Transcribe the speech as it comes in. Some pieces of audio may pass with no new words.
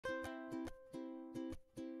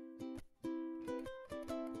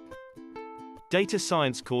Data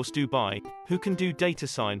Science Course Dubai. Who can do Data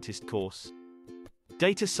Scientist course?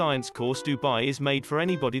 Data Science Course Dubai is made for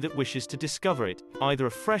anybody that wishes to discover it, either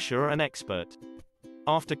a fresher or an expert.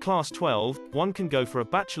 After Class 12, one can go for a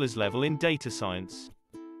bachelor's level in data science.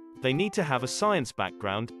 They need to have a science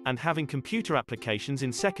background, and having computer applications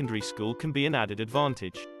in secondary school can be an added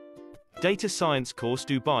advantage. Data Science Course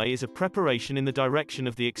Dubai is a preparation in the direction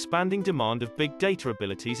of the expanding demand of big data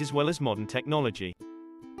abilities as well as modern technology.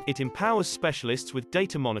 It empowers specialists with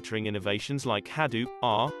data monitoring innovations like Hadoop,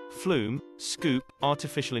 R, Flume, Sqoop,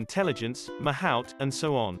 artificial intelligence, Mahout, and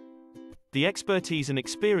so on. The expertise and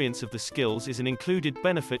experience of the skills is an included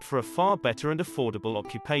benefit for a far better and affordable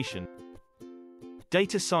occupation.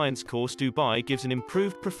 Data Science Course Dubai gives an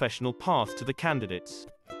improved professional path to the candidates.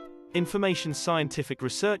 Information scientific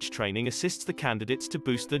research training assists the candidates to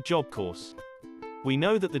boost their job course. We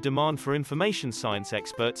know that the demand for information science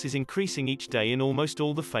experts is increasing each day in almost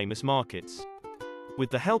all the famous markets.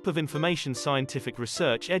 With the help of information scientific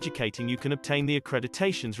research educating, you can obtain the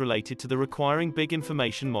accreditations related to the requiring big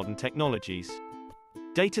information modern technologies.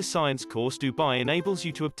 Data Science Course Dubai enables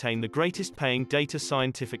you to obtain the greatest paying data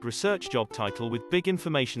scientific research job title with big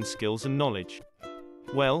information skills and knowledge.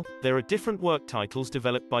 Well, there are different work titles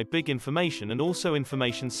developed by big information and also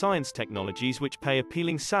information science technologies which pay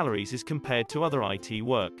appealing salaries as compared to other IT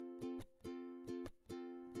work.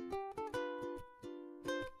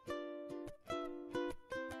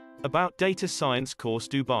 About Data Science Course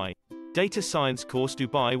Dubai. Data Science Course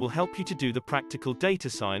Dubai will help you to do the practical data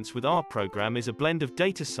science with our program is a blend of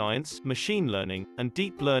data science, machine learning, and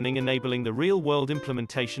deep learning, enabling the real-world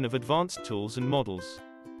implementation of advanced tools and models.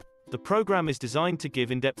 The program is designed to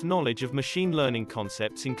give in-depth knowledge of machine learning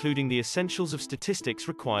concepts, including the essentials of statistics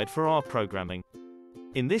required for R programming.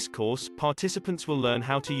 In this course, participants will learn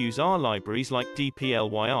how to use R libraries like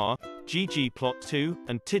dplyr, ggplot2,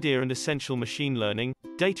 and TIDIR, and essential machine learning,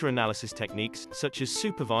 data analysis techniques, such as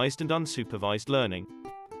supervised and unsupervised learning.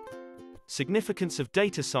 Significance of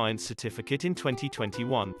Data Science Certificate in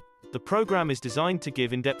 2021. The program is designed to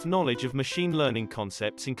give in-depth knowledge of machine learning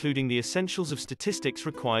concepts, including the essentials of statistics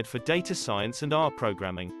required for data science and R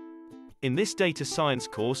programming. In this Data Science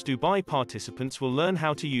Course Dubai, participants will learn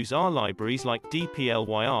how to use R libraries like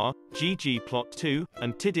dplyr, ggplot2,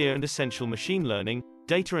 and TIDIR, and essential machine learning,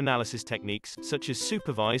 data analysis techniques, such as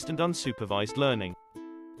supervised and unsupervised learning.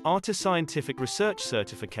 Data scientific research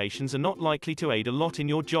certifications are not likely to aid a lot in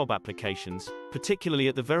your job applications, particularly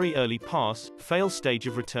at the very early pass-fail stage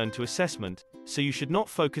of return to assessment, so you should not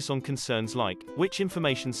focus on concerns like, which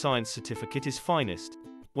information science certificate is finest,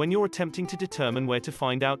 when you're attempting to determine where to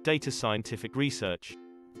find out data scientific research.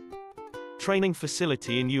 Training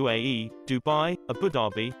facility in UAE, Dubai, Abu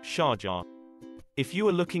Dhabi, Sharjah. If you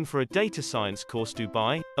are looking for a Data Science Course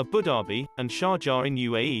Dubai, Abu Dhabi, and Sharjah in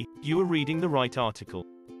UAE, you are reading the right article.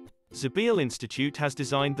 Zabeel Institute has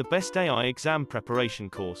designed the best AI exam preparation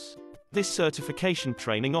course. This certification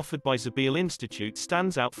training offered by Zabeel Institute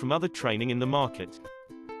stands out from other training in the market.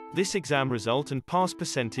 This exam result and pass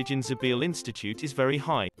percentage in Zabeel Institute is very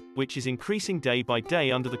high, which is increasing day by day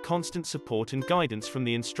under the constant support and guidance from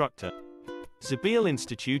the instructor. Zabeel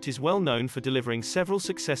Institute is well known for delivering several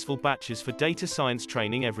successful batches for data science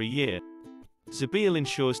training every year. Zabeel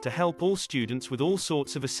ensures to help all students with all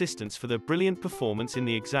sorts of assistance for their brilliant performance in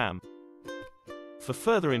the exam. For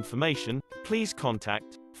further information, please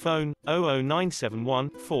contact phone 00971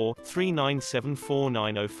 4 3974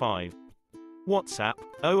 WhatsApp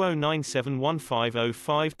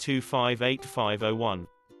 009715052588501.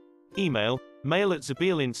 Email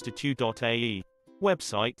mail@zabeelinstitute.ae.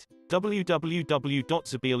 Website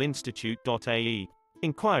www.zabeelinstitute.ae.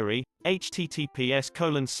 Inquiry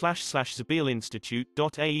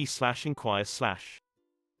https://zabeelinstitute.ae/inquire/